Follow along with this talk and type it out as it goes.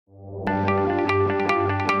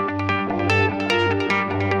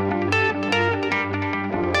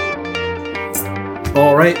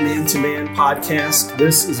All right, Man to Man podcast.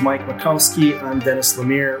 This is Mike Makowski. I'm Dennis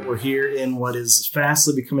Lemire. We're here in what is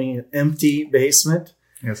fastly becoming an empty basement.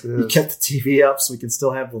 Yes, it is. We kept the TV up so we can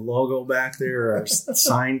still have the logo back there, or our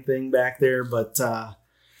sign thing back there. But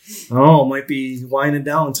it might be winding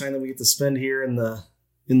down time that we get to spend here in the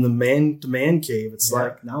man cave. It's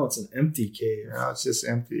like now it's an empty cave. Yeah, it's just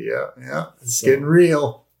empty. Yeah. It's getting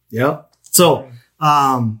real. Yep. So,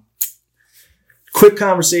 quick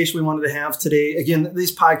conversation we wanted to have today. Again,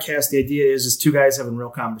 these podcasts, the idea is two guys having real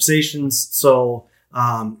conversations. So,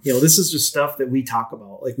 this is just stuff that we talk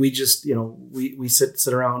about. Like we just, we sit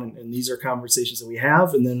around and these are conversations that we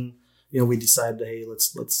have. And then, we decide to, hey,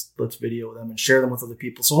 let's video them and share them with other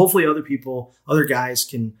people. So hopefully other guys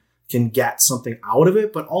can get something out of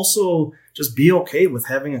it, but also just be okay with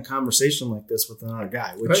having a conversation like this with another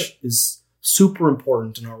guy, which is super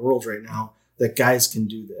important in our world right now, that guys can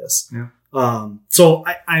do this. Yeah. So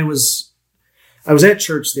I was at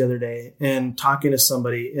church the other day and talking to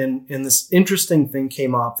somebody, and this interesting thing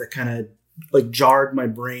came up that kind of like jarred my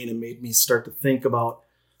brain and made me start to think about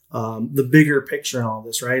the bigger picture and all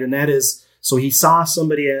this, right? And that is, so he saw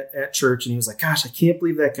somebody at church and he was like, gosh, I can't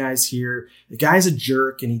believe that guy's here. The guy's a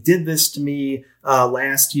jerk and he did this to me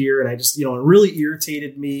last year. And I just, it really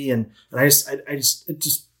irritated me. And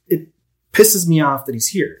it pisses me off that he's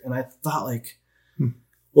here. And I thought like,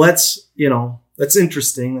 well, that's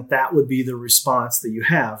interesting that would be the response that you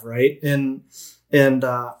have. Right. And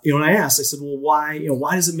I asked, I said, well,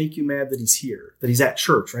 why does it make you mad that he's here, that he's at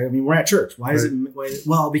church? Right. I mean, we're at church. Why is it?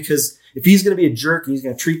 Well, because if he's going to be a jerk and he's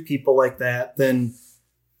going to treat people like that, then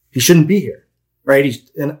he shouldn't be here. Right.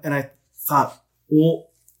 And I thought,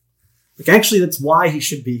 well, like, actually, that's why he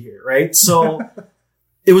should be here. Right. So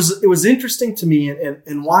it was interesting to me,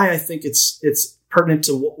 and why I think it's pertinent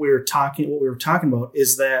to what we were talking about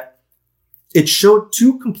is that it showed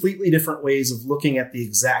two completely different ways of looking at the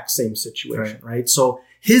exact same situation, right? So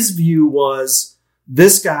his view was,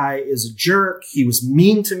 this guy is a jerk. He was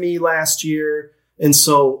mean to me last year, and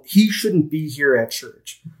so he shouldn't be here at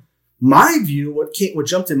church. My view, what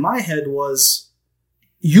jumped in my head was,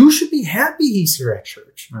 you should be happy he's here at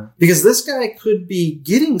church, because this guy could be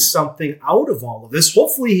getting something out of all of this.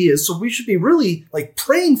 Hopefully he is. So we should be really like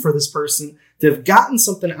praying for this person to have gotten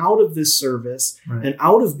something out of this service and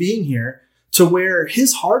out of being here, to where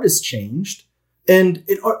his heart has changed. And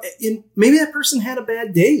maybe that person had a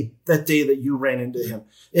bad day that day that you ran into him.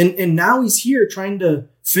 And now he's here trying to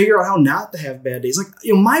figure out how not to have bad days. Like,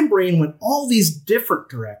 my brain went all these different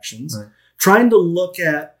directions, trying to look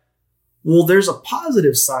at, well, there's a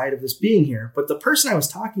positive side of this being here, but the person I was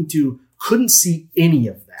talking to couldn't see any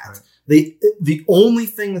of that. The only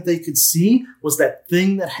thing that they could see was that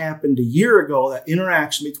thing that happened a year ago, that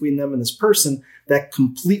interaction between them and this person that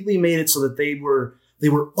completely made it so that they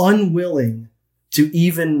were unwilling to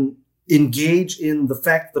even engage in the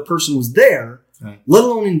fact that the person was there, let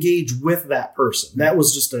alone engage with that person. That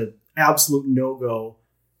was just an absolute no-go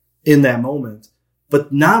in that moment.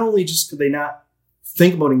 But not only just could they not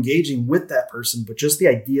think about engaging with that person, but just the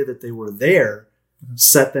idea that they were there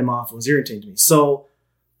set them off and was irritating to me. So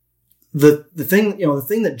the thing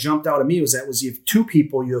that jumped out at me was you have two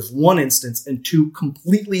people, you have one instance, and two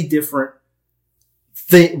completely different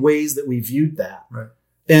ways that we viewed that. Right.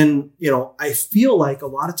 And, I feel like a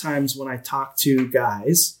lot of times when I talk to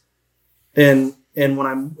guys and when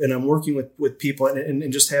I'm working with people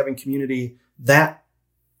and just having community, that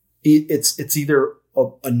it's either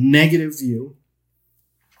a negative view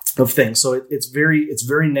of things. So it's very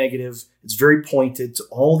negative. It's very pointed to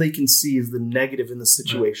all they can see is the negative in the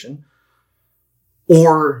situation.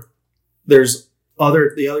 Or there's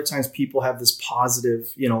the other times people have this positive,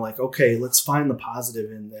 like, okay, let's find the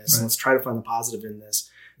positive in this. And let's try to find the positive in this.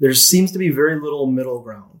 There seems to be very little middle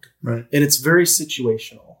ground. Right. And it's very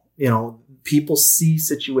situational. People see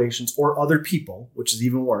situations or other people, which is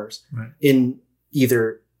even worse, in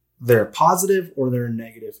either they're positive or they're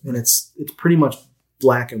negative. And it's pretty much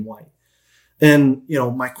black and white. And,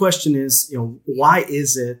 my question is, why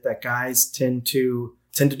is it that guys tend to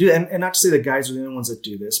do that? And not to say that guys are the only ones that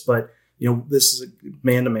do this, but, this is a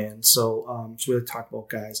man to man. So, we talk about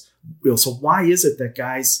guys, so why is it that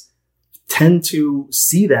guys tend to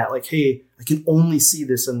see that like, hey, I can only see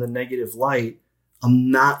this in the negative light. I'm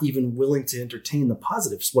not even willing to entertain the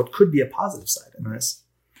positives. What could be a positive side in this?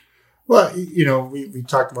 Well, we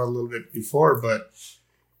talked about it a little bit before, but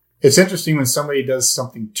it's interesting when somebody does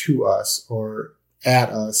something to us or at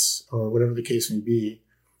us or whatever the case may be,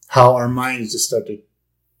 how our minds just start to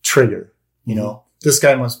trigger. This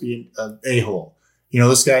guy must be an a-hole.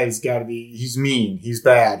 This guy's got to be, he's mean, he's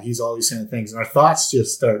bad, he's all these kind of things. And our thoughts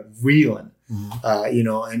just start reeling.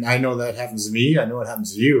 And I know that happens to me. I know it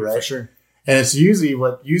happens to you, right? For sure. And it's usually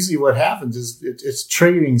what happens is it's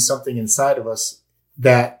triggering something inside of us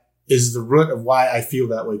that is the root of why I feel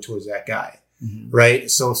that way towards that guy, right?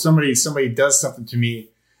 So if somebody does something to me,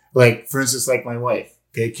 like for instance, like my wife,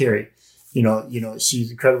 okay, Carrie, she's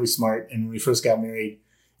incredibly smart, and when we first got married,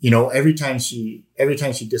 every time she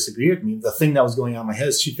disagreed with me, the thing that was going on in my head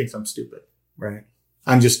is she thinks I'm stupid, right?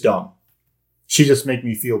 I'm just dumb. She just make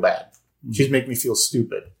me feel bad. She's make me feel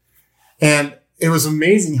stupid, and it was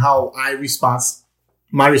amazing how my response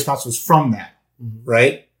was from that,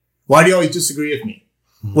 right? Why do you always disagree with me?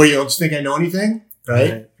 Well, you don't think I know anything,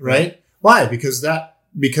 right? Right? Why? Because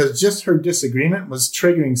just her disagreement was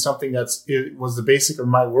triggering something it was the basic of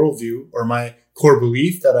my worldview or my core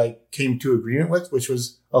belief that I came to agreement with, which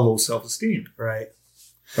was a low self-esteem. Right.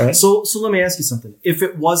 Right. So let me ask you something. If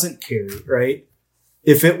it wasn't Carrie, right?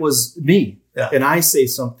 If it was me, and I say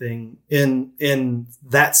something and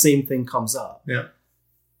that same thing comes up. Yeah.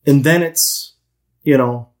 And then it's,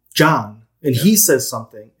 John, and he says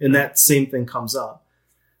something and that same thing comes up.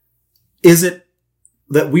 Is it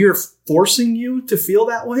that we are forcing you to feel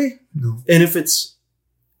that way? No. And if it's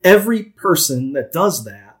every person that does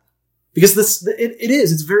that, because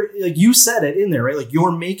it's very, like you said it in there, right? Like,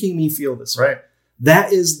 you're making me feel this way. Right.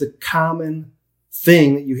 That is the common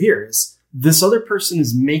thing that you hear is, this other person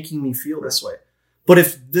is making me feel this way. But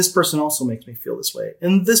if this person also makes me feel this way,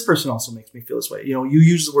 and this person also makes me feel this way, you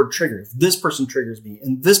use the word trigger. If this person triggers me,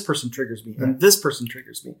 and this person triggers me, and this person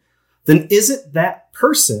triggers me, then is it that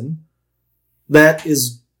person that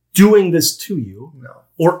is doing this to you? No.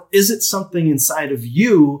 Or is it something inside of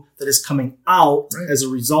you that is coming out as a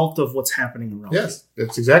result of what's happening around you? Yes,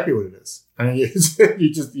 that's exactly what it is. I mean, you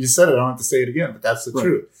said it. I don't have to say it again, but that's the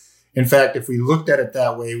truth. In fact, if we looked at it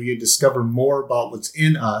that way, we would discover more about what's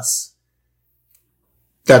in us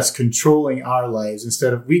that's controlling our lives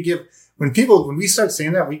instead of when we start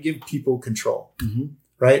saying that, we give people control,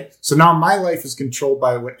 right? So now my life is controlled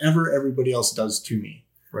by whatever everybody else does to me.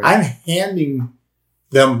 Right. I'm handing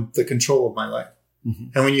them the control of my life.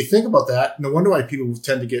 And when you think about that, no wonder why people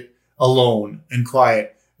tend to get alone and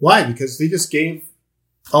quiet. Why? Because they just gave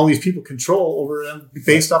all these people control over them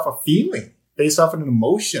based off a feeling, based off of an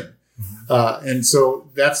emotion. And so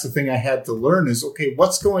that's the thing I had to learn is, okay,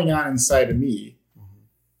 what's going on inside of me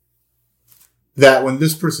that when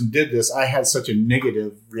this person did this, I had such a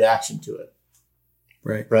negative reaction to it.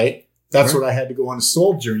 Right. That's what I had to go on a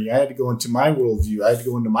soul journey. I had to go into my worldview. I had to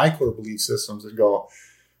go into my core belief systems and go,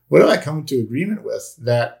 what do I come into agreement with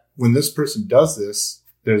that when this person does this,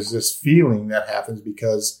 there's this feeling that happens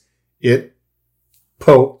because it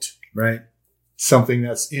poked something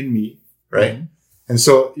that's in me. Right. And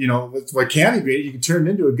so, what can be, you can turn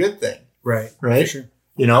it into a good thing. Right. Sure.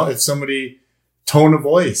 If somebody tone of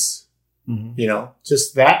voice,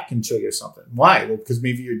 just that can trigger something. Why? Well, because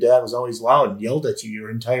maybe your dad was always loud and yelled at you your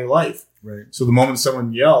entire life. Right. So the moment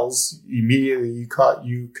someone yells, immediately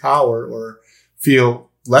you cower or feel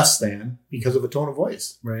less than because of a tone of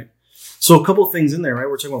voice. Right. So a couple of things in there, right?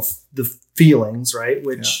 We're talking about the feelings, right?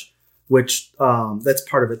 Which that's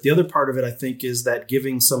part of it. The other part of it, I think, is that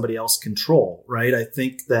giving somebody else control, right? I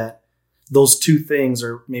think that those two things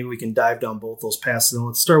are, maybe we can dive down both those paths. And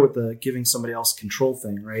let's start with the giving somebody else control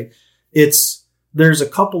thing, right? There's a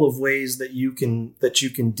couple of ways that you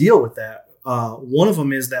can deal with that. One of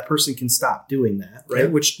them is that person can stop doing that, right? Yeah.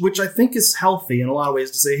 Which I think is healthy in a lot of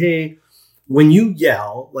ways to say, hey, when you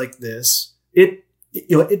yell like this,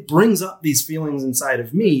 it brings up these feelings inside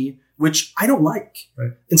of me, which I don't like.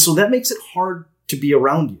 Right. And so that makes it hard to be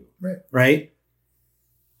around you. Right.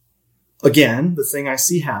 Again, the thing I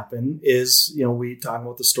see happen is, we talked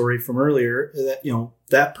about the story from earlier that,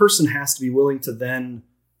 that person has to be willing to then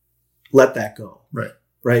let that go.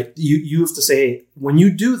 Right. You have to say, hey, when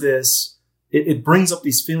you do this, it brings up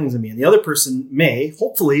these feelings in me. And the other person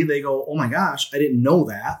hopefully they go, oh my gosh, I didn't know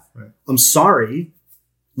that. Right. I'm sorry.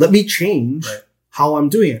 Let me change how I'm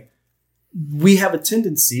doing it. We have a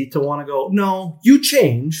tendency to want to go, no, you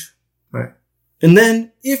change. Right. And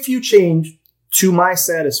then if you change to my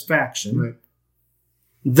satisfaction,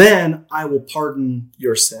 then I will pardon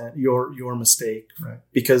your sin, your mistake,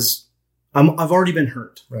 because I've already been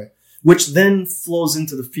hurt. Right. Which then flows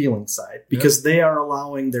into the feeling side because they are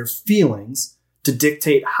allowing their feelings to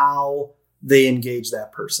dictate how they engage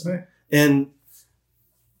that person. Right. And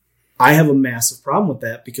I have a massive problem with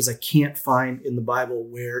that because I can't find in the Bible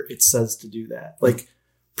where it says to do that. Like,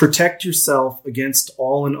 protect yourself against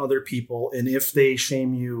all and other people. And if they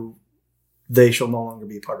shame you, they shall no longer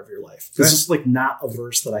be a part of your life. This is like not a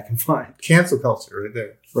verse that I can find. Cancel culture right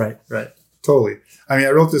there. Right. Totally. I mean,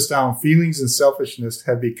 I wrote this down. Feelings and selfishness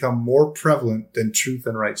have become more prevalent than truth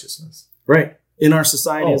and righteousness. Right. In our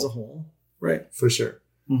society as a whole. Right. For sure.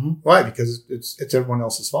 Mm-hmm. Why? Because it's everyone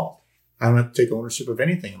else's fault. I don't have to take ownership of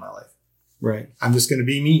anything in my life. Right. I'm just going to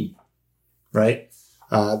be me. Right.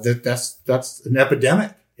 That's an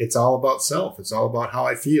epidemic. It's all about self. It's all about how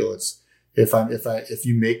I feel. It's if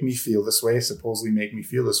you make me feel this way, supposedly make me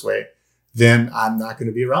feel this way, then I'm not going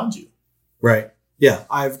to be around you. Right. Yeah.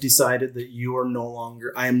 I've decided that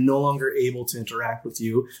I am no longer able to interact with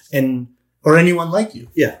you or anyone like you.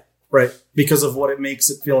 Yeah. Right. Because of what it makes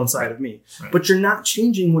it feel inside of me. Right. But you're not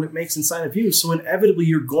changing what it makes inside of you. So inevitably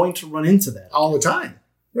you're going to run into that all the time.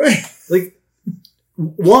 Right. Like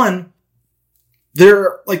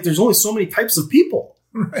there's only so many types of people.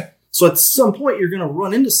 Right. So at some point you're going to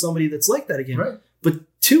run into somebody that's like that again. Right. But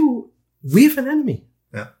two, we have an enemy.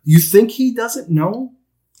 Yeah. You think he doesn't know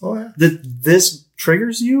that this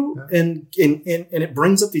triggers you and it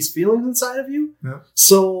brings up these feelings inside of you? Yeah.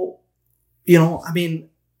 So, I mean,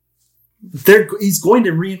 he's going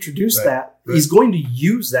to reintroduce that. Right. He's going to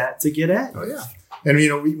use that to get at you. Oh, yeah. And,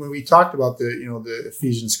 when we talked about the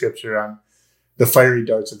Ephesians scripture on the fiery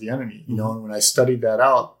darts of the enemy, and when I studied that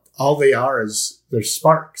out, all they are is they're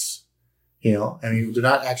sparks. They're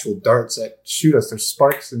not actual darts that shoot us. They're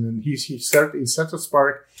sparks. And then he sets a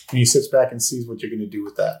spark and he sits back and sees what you're going to do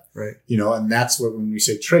with that. Right. And that's what, when we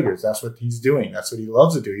say triggers, that's what he's doing. That's what he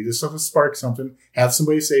loves to do. He just loves to spark something, have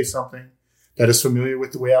somebody say something that is familiar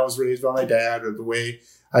with the way I was raised by my dad or the way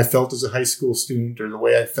I felt as a high school student or the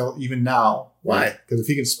way I felt even now. Why? Because if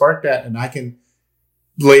he can spark that and I can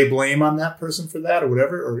lay blame on that person for that or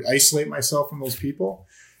whatever, or isolate myself from those people.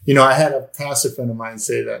 I had a pastor friend of mine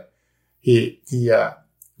say that he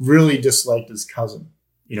really disliked his cousin,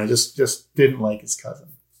 just didn't like his cousin.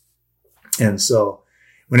 And so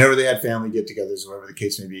whenever they had family get-togethers, whatever the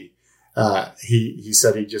case may be, he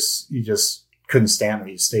said he just couldn't stand him.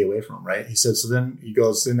 He'd stay away from him, right? He said, so then he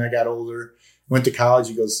goes, then I got older, went to college.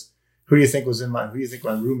 He goes, who do you think my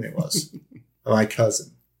roommate was? My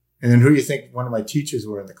cousin. And then who do you think one of my teachers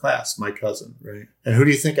were in the class? My cousin. Right. And who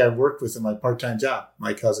do you think I worked with in my part-time job?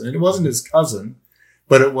 My cousin. And it wasn't his cousin,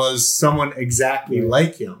 but it was someone exactly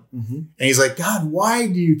like him. Mm-hmm. And he's like, God, why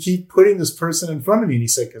do you keep putting this person in front of me? And he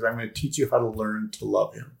said, because I'm going to teach you how to learn to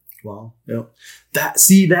love him. Wow. Yep.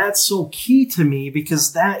 That's so key to me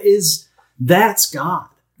because that's God.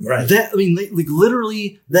 Right.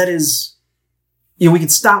 Literally that is, we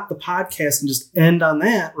could stop the podcast and just end on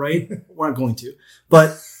that, right? We're not going to,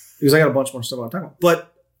 but because I got a bunch more stuff I want to talk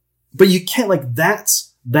about, but you can't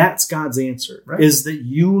that's God's answer, right? Is that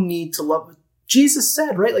you need to love. Jesus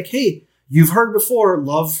said, right? Like, hey, you've heard before,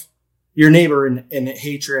 love your neighbor and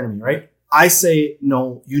hate your enemy, right? I say,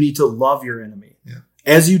 no, you need to love your enemy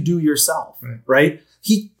as you do yourself, right?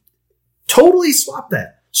 He totally swapped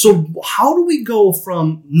that. So how do we go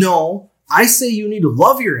from, no, I say you need to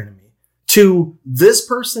love your enemy, to this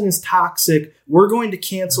person is toxic, we're going to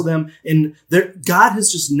cancel them, and God has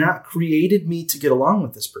just not created me to get along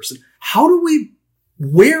with this person.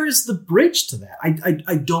 Where is the bridge to that?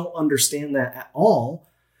 I don't understand that at all.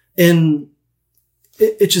 And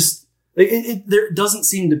there doesn't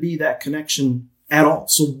seem to be that connection at all.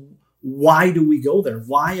 So why do we go there?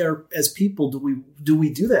 As people, do we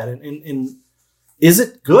do that? And is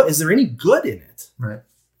it good? Is there any good in it? Right.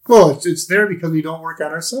 Well, it's there because we don't work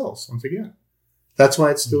on ourselves, once again. That's why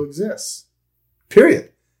it still exists.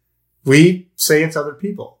 Period. We say it's other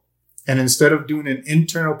people. And instead of doing an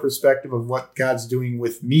internal perspective of what God's doing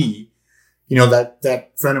with me,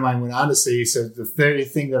 that friend of mine went on to say, he said, the very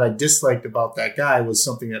thing that I disliked about that guy was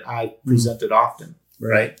something that I presented often.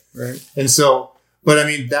 Right. Right. And so, but I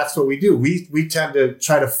mean, that's what we do. We tend to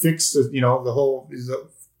try to fix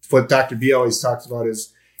what Dr. B always talks about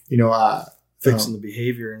is, fixing the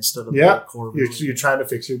behavior instead of the core. You're trying to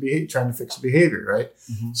fix your behavior, behavior, right?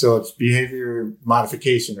 Mm-hmm. So it's behavior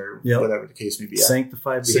modification or whatever the case may be.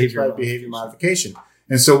 Sanctified behavior modification.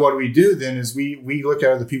 And so what we do then is we look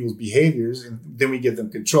at other people's behaviors and then we give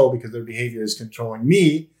them control because their behavior is controlling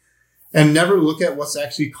me and never look at what's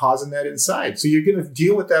actually causing that inside. So you're going to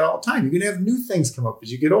deal with that all the time. You're going to have new things come up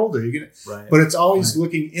as you get older. But it's always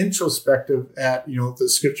looking introspective at, the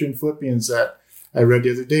scripture in Philippians that I read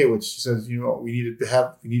the other day, which says, we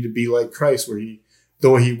need to be like Christ, where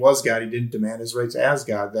though he was God, he didn't demand his rights as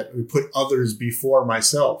God, that we put others before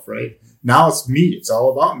myself, right? Now it's me. It's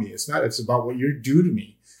all about me. It's about what you do to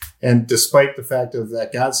me. And despite the fact of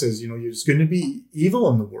that, God says, there's going to be evil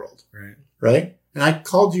in the world, right? And I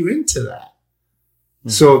called you into that. Mm-hmm.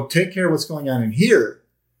 So take care of what's going on in here.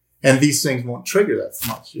 And these things won't trigger that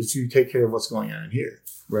much if you take care of what's going on in here.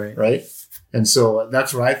 Right. Right. And so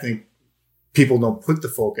that's where I think people don't put the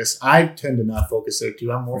focus. I tend to not focus there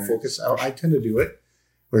too. I'm more focused. I tend to do it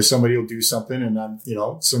where somebody will do something and I'm,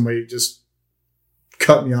 somebody just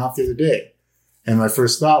cut me off the other day. And my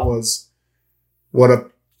first thought was, what a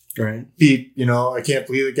beat, I can't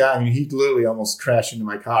believe the guy. I mean, he literally almost crashed into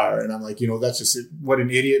my car. And I'm like, that's just what an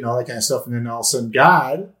idiot and all that kind of stuff. And then all of a sudden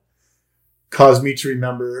God caused me to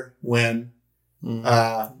remember when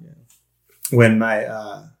my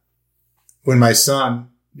son,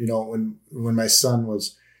 when my son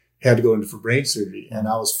had to go in for brain surgery and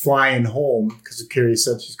I was flying home because Carrie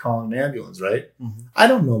said she's calling an ambulance, right? Mm-hmm. I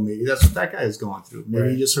don't know. Maybe that's what that guy is going through. Maybe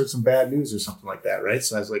he just heard some bad news or something like that, right?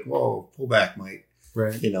 So I was like, whoa, pull back, Mike.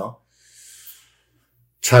 Right.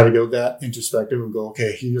 Try to go that introspective and go,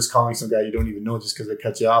 okay, you're just calling some guy you don't even know just because they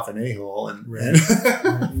cut you off an a-hole. And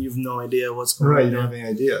you have no idea what's going on. Right, you don't have any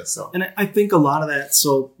idea. So, and I think a lot of that,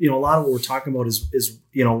 so, a lot of what we're talking about is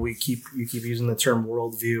you keep using the term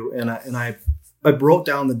worldview. And I wrote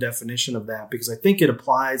down the definition of that because I think it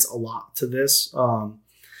applies a lot to this.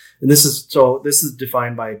 And this is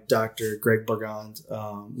defined by Dr. Greg Burgond,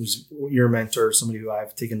 who's your mentor, somebody who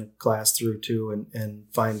I've taken a class through too and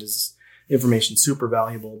find his information super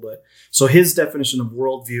valuable. But so his definition of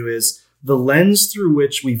worldview is the lens through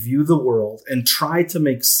which we view the world and try to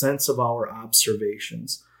make sense of our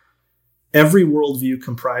observations. Every worldview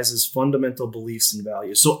comprises fundamental beliefs and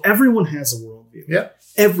values. So everyone has a worldview. Yeah.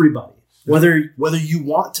 Everybody. Whether you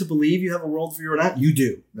want to believe you have a worldview or not, you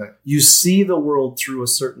do. Right. You see the world through a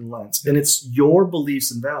certain lens, and it's your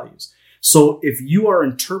beliefs and values. So if you are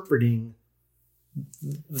interpreting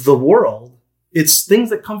the world, it's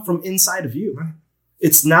things that come from inside of you. Right.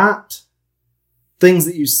 It's not things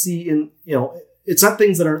that you see in, it's not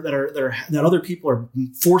things that other people are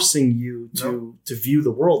forcing you to view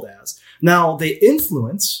the world as. Now they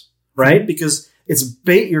influence, right? Because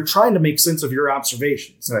you're trying to make sense of your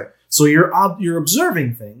observations. Right. So you're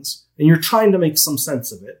observing things and you're trying to make some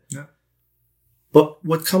sense of it. Yeah. But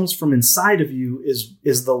what comes from inside of you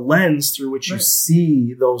is the lens through which you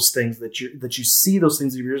see those things that you see those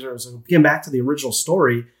things that you're observing. So again, back to the original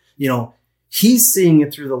story, he's seeing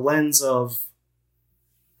it through the lens of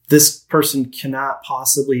this person cannot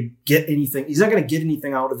possibly get anything. He's not going to get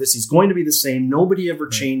anything out of this. He's going to be the same. Nobody ever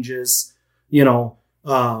changes.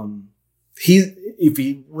 If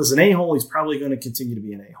he was an a-hole, he's probably going to continue to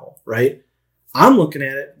be an a-hole, right? I'm looking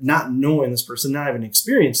at it, not knowing this person, not having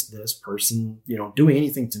experienced this person, doing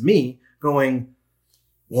anything to me, going,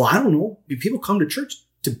 well, I don't know. People come to church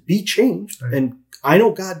to be changed. Right. And I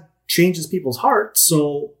know God changes people's hearts.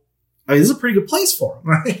 So, this is a pretty good place for them.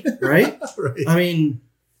 Right. Right? Right. I mean,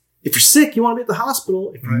 if you're sick, you want to be at the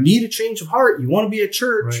hospital. If you need a change of heart, you want to be at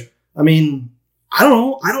church. Right. I mean, I don't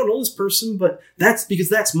know. I don't know this person, but that's because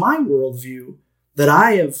that's my worldview that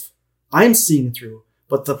I'm seeing it through.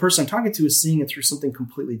 But the person I'm talking to is seeing it through something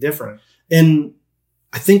completely different. And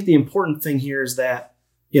I think the important thing here is that,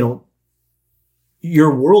 your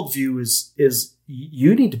worldview is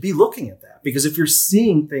you need to be looking at that, because if you're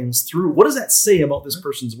seeing things through, what does that say about this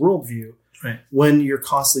person's worldview? Right. When you're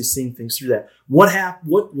constantly seeing things through that? What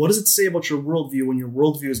does it say about your worldview when your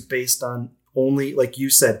worldview is based on only, like you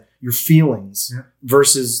said, your feelings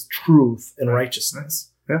versus truth and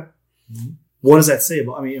righteousness? Yeah. Mm-hmm. What does that say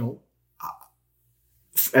about,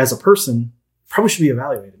 as a person, probably should be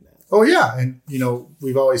evaluating that. Oh yeah. And,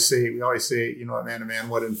 we always say, man,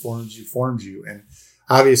 what informs you forms you. And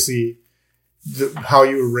obviously how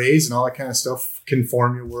you were raised and all that kind of stuff can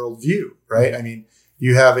form your worldview, right? I mean,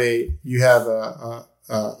 you have a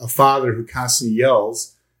father who constantly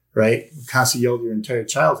yells, right? Who constantly yelled your entire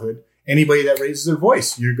childhood. Anybody that raises their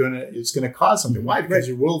voice, it's gonna cause something. Why? Because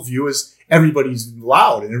your worldview is everybody's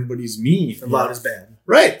loud and everybody's mean. And loud is bad.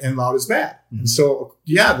 Right. And loud is bad. Mm-hmm. And so,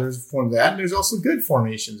 there's a form of that. And there's also good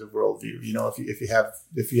formations of worldview. If you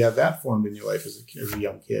have that formed in your life as a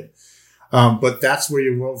young kid. But that's where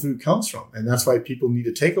your worldview comes from. And that's why people need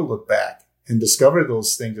to take a look back and discover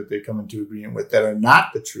those things that they come into agreement with that are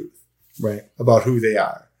not the truth. Right. About who they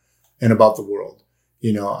are and about the world.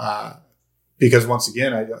 Because once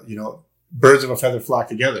again, birds of a feather flock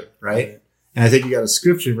together, right? And I think you got a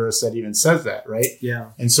scripture verse that even says that, right? Yeah.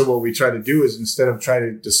 And so what we try to do is, instead of trying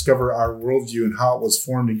to discover our worldview and how it was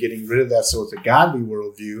formed and getting rid of that so it's a godly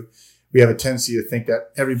worldview, we have a tendency to think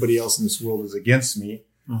that everybody else in this world is against me,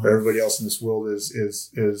 or everybody else in this world is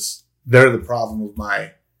they're the problem of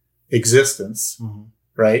my existence,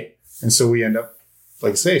 right? And so we end up,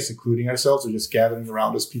 like I say, secluding ourselves or just gathering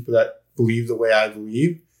around as people that believe the way I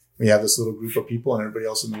believe. We have this little group of people and everybody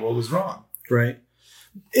else in the world is wrong. Right.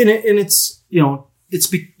 And it's,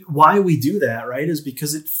 why we do that, right, is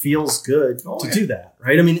because it feels good to do that,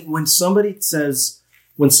 right? I mean, when somebody says,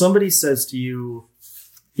 when somebody says to you,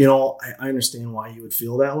 I understand why you would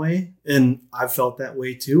feel that way, and I've felt that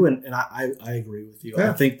way too, and I agree with you.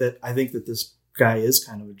 Yeah. I think that this guy is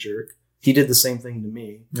kind of a jerk. He did the same thing to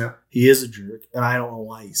me. Yeah, he is a jerk, and I don't know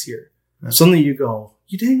why he's here. Yeah. Suddenly you go,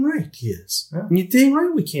 "You dang right he is," yeah. And you dang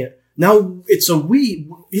right we can't. Now it's a we.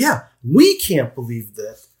 Yeah, we can't believe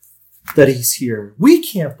that he's here. We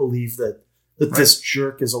can't believe that right. This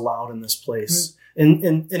jerk is allowed in this place, right.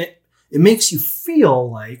 and it makes you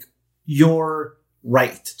feel like you're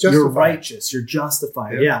right. Justified. You're righteous. You're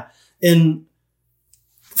justified. Yeah. And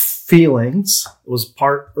feelings was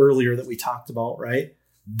part earlier that we talked about, right?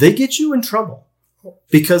 They get you in trouble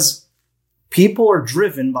because people are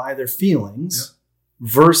driven by their feelings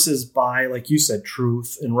versus by, like you said,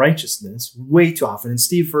 truth and righteousness way too often. And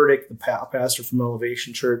Steve Furtick, the pastor from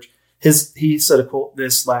Elevation Church, he said a quote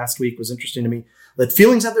this last week was interesting to me, that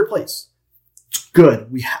feelings have their place. It's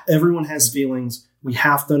good. Everyone has feelings. We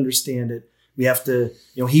have to understand it. We have to,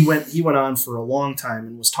 he went on for a long time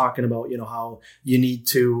and was talking about, how you need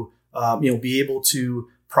to, be able to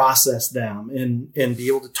process them and be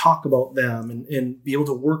able to talk about them and be able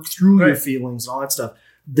to work through right. your feelings and all that stuff.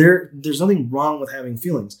 There's nothing wrong with having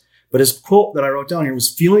feelings. But his quote that I wrote down here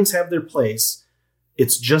was, feelings have their place.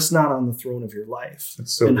 It's just not on the throne of your life.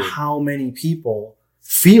 That's so and good. How many people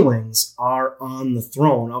feelings are on the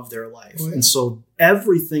throne of their life. Oh, yeah. And so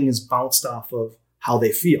everything is bounced off of how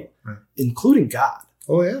they feel, right. including God.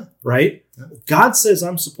 Oh, yeah. Right? Yeah. God says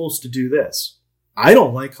I'm supposed to do this. I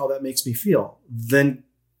don't like how that makes me feel. Then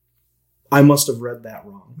I must have read that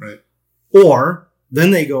wrong. Right. Or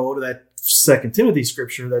then they go to that 2 Timothy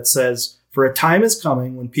scripture that says, for a time is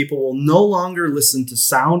coming when people will no longer listen to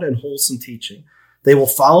sound and wholesome teaching. They will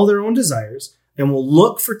follow their own desires and will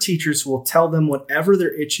look for teachers who will tell them whatever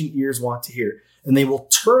their itching ears want to hear. And they will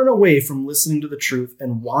turn away from listening to the truth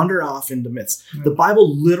and wander off into myths. Mm-hmm. The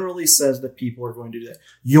Bible literally says that people are going to do that.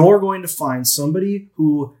 You're going to find somebody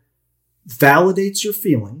who validates your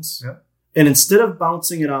feelings. Yep. And instead of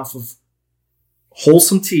bouncing it off of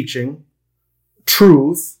wholesome teaching,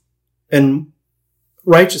 truth, and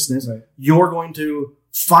righteousness, right. you're going to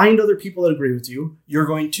find other people that agree with you. You're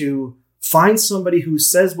going to find somebody who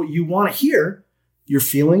says what you want to hear. Your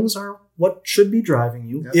feelings are what should be driving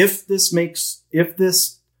you. Yep. If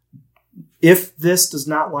this does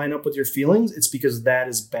not line up with your feelings, it's because that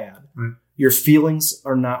is bad. Right. Your feelings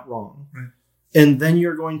are not wrong. Right. And then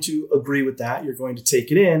you're going to agree with that. You're going to take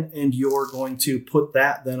it in and you're going to put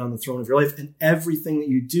that then on the throne of your life. And everything that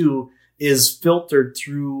you do is filtered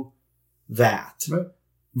through that right.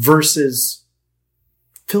 versus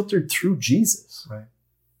filtered through Jesus. Right.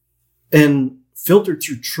 And filtered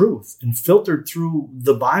through truth and filtered through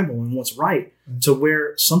the Bible and what's right to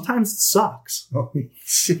where sometimes it sucks. Oh,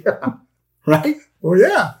 yeah. Right? Well,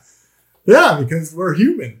 yeah. Yeah, because we're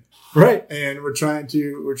human. Right. And we're trying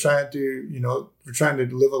to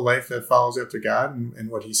live a life that follows after God and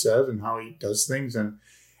what he says and how he does things. And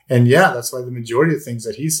yeah, that's why the majority of things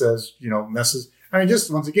that he says, messes. I mean,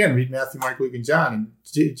 just once again, read Matthew, Mark, Luke, and John, and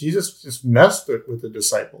Jesus just messed with the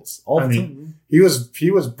disciples. All the time. He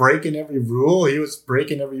was breaking every rule. He was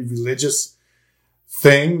breaking every religious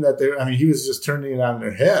thing he was just turning it on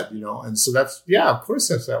their head, And so of course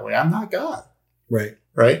that's that way. I'm not God. Right.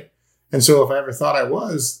 Right. And so if I ever thought I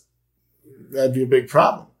was, that'd be a big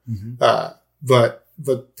problem. Mm-hmm. But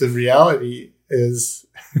the reality is,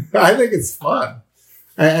 I think it's fun.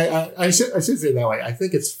 I should say it that way. I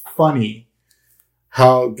think it's funny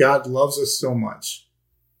how God loves us so much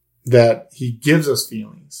that he gives us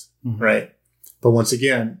feelings, mm-hmm. right? But once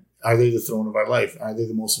again, are they the throne of our life? Are they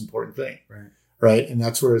the most important thing? Right. Right. And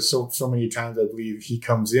that's where so many times I believe he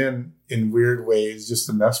comes in weird ways just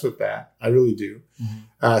to mess with that. I really do.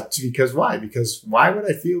 Mm-hmm. Because why? Because why would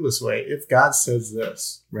I feel this way if God says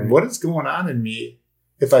this? Right. What is going on in me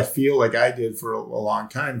if I feel like I did for a long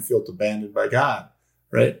time, felt abandoned by God?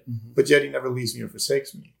 Right. Mm-hmm. But yet he never leaves me or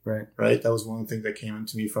forsakes me. Right. Right. That was one of the things that came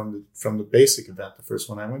into me from the basic event, the first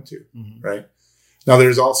one I went to. Mm-hmm. Right. Now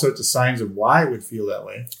there's all sorts of signs of why I would feel that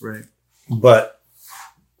way. Right. But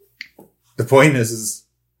the point is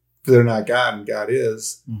they're not God and God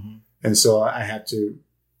is. Mm-hmm. And so I have to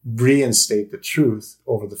reinstate the truth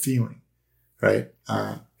over the feeling. Right.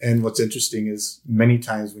 And what's interesting is many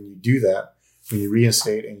times when you do that, when you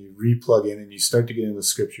reinstate and you re-plug in and you start to get into the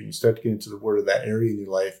scripture, and you start to get into the word of that area in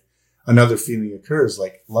your life, another feeling occurs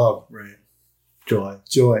like love. Right. Joy.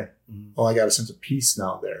 Mm-hmm. Oh, I got a sense of peace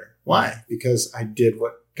now there. Why? Because I did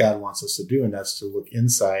what God wants us to do, and that's to look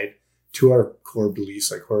inside to our core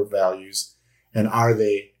beliefs, our core values, and are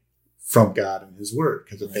they from God and his word.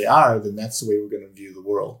 Because if they are, then that's the way we're going to view the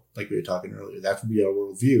world. Like we were talking earlier, that would be our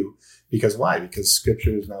worldview. Because why? Because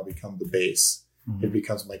scripture has now become the base. Mm-hmm. It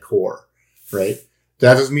becomes my core, right?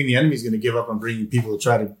 That doesn't mean the enemy's going to give up on bringing people to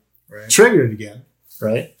try to trigger it again,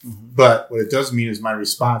 right? Mm-hmm. But what it does mean is my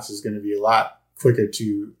response is going to be a lot quicker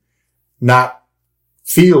to not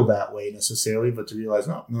feel that way necessarily, but to realize,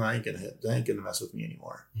 no, I ain't gonna mess with me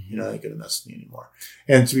anymore. Mm-hmm. I ain't gonna mess with me anymore.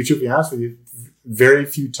 And to be truthfully honest with you, very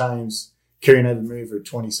few times, Carrie and I have been married for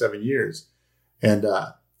 27 years, and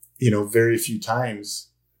very few times,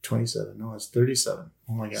 27, no, it's 37.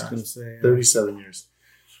 Oh my gosh, 37 years,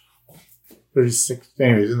 36.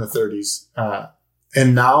 Anyways, in the 30s,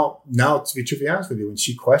 and now to be truthfully honest with you, when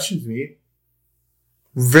she questions me,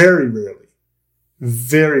 very rarely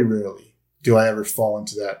do I ever fall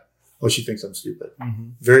into that, she thinks I'm stupid. Mm-hmm.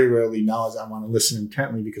 Very rarely now as I want to listen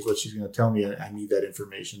intently because what she's going to tell me, I need that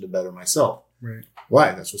information to better myself. Right.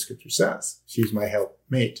 Why? That's what scripture says. She's my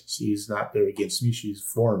helpmate. She's not there against me. She's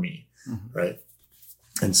for me. Mm-hmm. Right.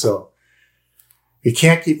 And so we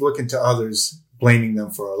can't keep looking to others, blaming them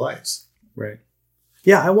for our lives. Right.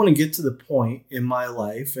 Yeah. I want to get to the point in my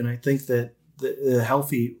life. And I think that the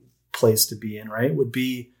healthy place to be in, right, would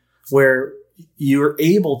be where you're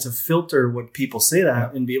able to filter what people say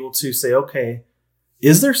that and be able to say, okay,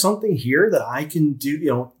 is there something here that I can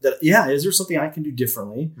do? Is there something I can do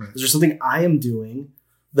differently? Right. Is there something I am doing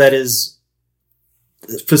that is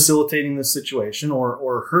facilitating this situation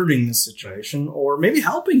or hurting this situation or maybe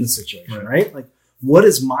helping the situation, right? Like, what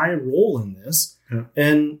is my role in this? Yeah.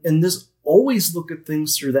 And this always look at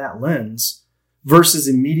things through that lens versus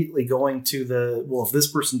immediately going to if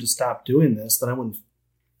this person just stopped doing this, then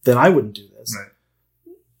I wouldn't do this. Right.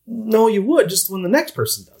 No, you would, just when the next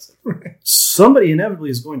person does it. Right. Somebody inevitably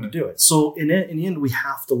is going to do it. So in the end, we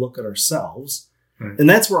have to look at ourselves. Right. And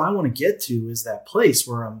that's where I want to get to, is that place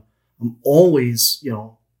where I'm always,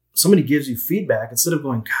 somebody gives you feedback, instead of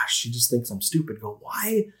going, gosh, she just thinks I'm stupid. Go,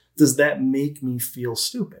 why does that make me feel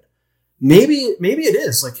stupid? Maybe it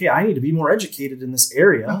is like, hey, I need to be more educated in this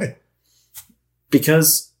area. Right.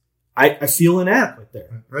 Because I feel inadequate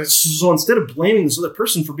there. Right. So instead of blaming this other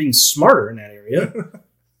person for being smarter in that area,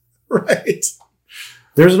 right,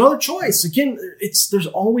 there's another choice. Again, there's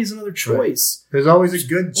always another choice. Right. There's always a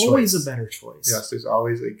good choice. Always a better choice. Yes, there's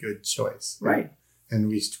always a good choice. Right. And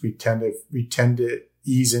we tend to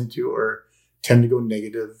ease into or tend to go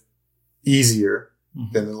negative easier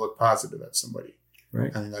than to look positive at somebody. Right.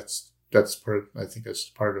 I mean, that's part. I think that's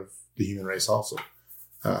part of the human race also.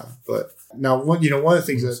 But now, one of the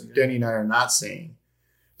things that Denny and I are not saying,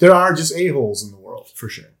 there are just a-holes in the world. For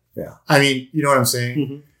sure. Yeah. I mean, you know what I'm saying?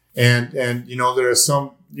 Mm-hmm. And there are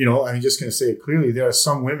some, I'm just going to say it clearly, there are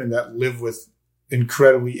some women that live with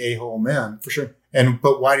incredibly a-hole men. For sure.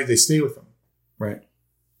 But why do they stay with them? Right.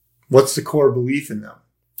 What's the core belief in them?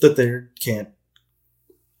 That they can't.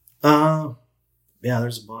 Yeah,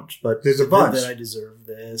 there's a bunch, but there's a bunch that I deserve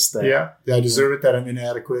this. That I deserve it. That I'm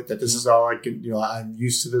inadequate. That this is all I can. I'm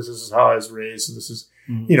used to this. This is how I was raised. So this is,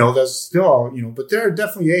 that's still all. But there are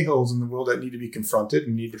definitely a-holes in the world that need to be confronted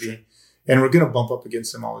and need to be, and we're going to bump up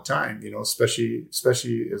against them all the time.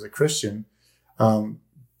 Especially as a Christian.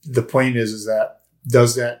 The point is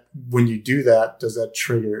that when you do that, does that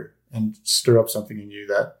trigger and stir up something in you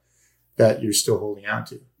that you're still holding on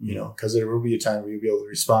to? Because there will be a time where you'll be able to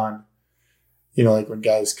respond. Like when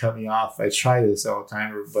guys cut me off, I try this all the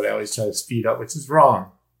time, but I always try to speed up, which is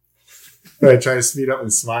wrong. But I try to speed up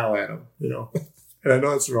and smile at them, And I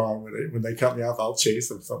know it's wrong. When they cut me off, I'll chase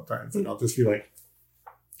them sometimes, and I'll just be like,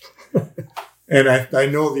 and I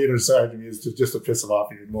know the inner side of me is just to piss them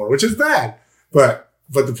off even more, which is bad. But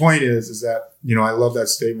the point is that, I love that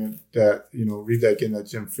statement that, read that again, that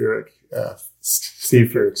Steve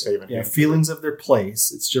Furtick statement. Yeah, feelings of their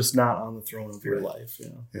place. It's just not on the throne of your life.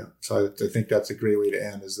 Yeah. So I think that's a great way to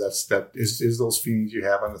end. Is those feelings you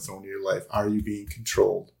have on the throne of your life? Are you being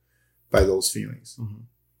controlled by those feelings? Mm-hmm.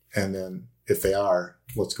 And then if they are,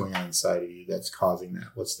 what's going on inside of you that's causing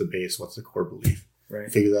that? What's the base? What's the core belief?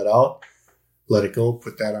 Right. Figure that out. Let it go.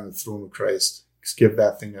 Put that on the throne of Christ. Just give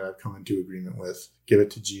that thing that I've come into agreement with. Give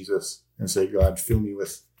it to Jesus and say, God, fill me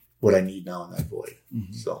with what I need now in that void.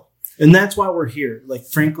 Mm-hmm. So. And that's why we're here. Like,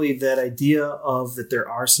 frankly, that idea of that there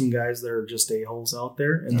are some guys that are just a-holes out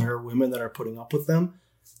there and there are women that are putting up with them,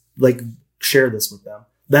 like, share this with them.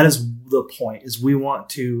 That is the point, is we want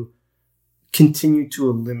to continue to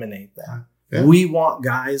eliminate that. Yeah. We want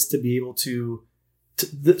guys to be able to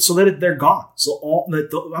so that they're gone. So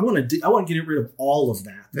I want to get rid of all of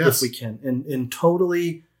that if we can, and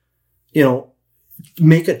totally,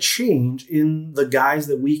 make a change in the guys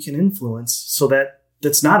that we can influence, so that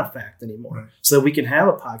that's not a fact anymore. Right. So that we can have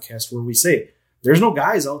a podcast where we say, there's no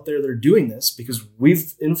guys out there that are doing this because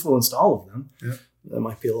we've influenced all of them. Yeah. That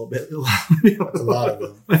might be a little bit, That's a lot of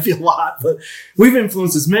them. might be a lot, but we've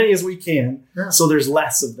influenced as many as we can. Yeah. So there's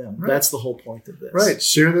less of them. Right. That's the whole point of this. Right.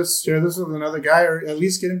 Share this with another guy, or at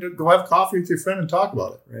least get him to go have coffee with your friend and talk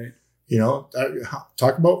about it. Right. You know,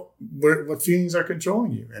 talk about what feelings are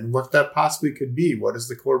controlling you and what that possibly could be. What is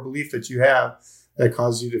the core belief that you have that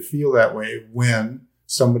causes you to feel that way when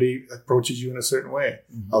somebody approaches you in a certain way?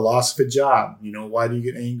 Mm-hmm. A loss of a job. You know, why do you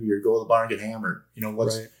get angry or go to the bar and get hammered? You know,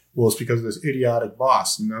 Right. Well, it's because of this idiotic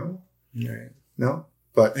boss. No. Right. No.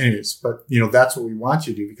 But anyways, you know, that's what we want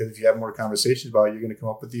you to do, because if you have more conversations about it, you're going to come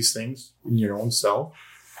up with these things in your own self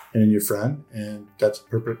and in your friend. And that's a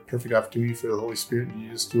perfect opportunity for the Holy Spirit to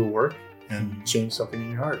just do a work and change something in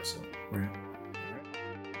your heart. So. Right.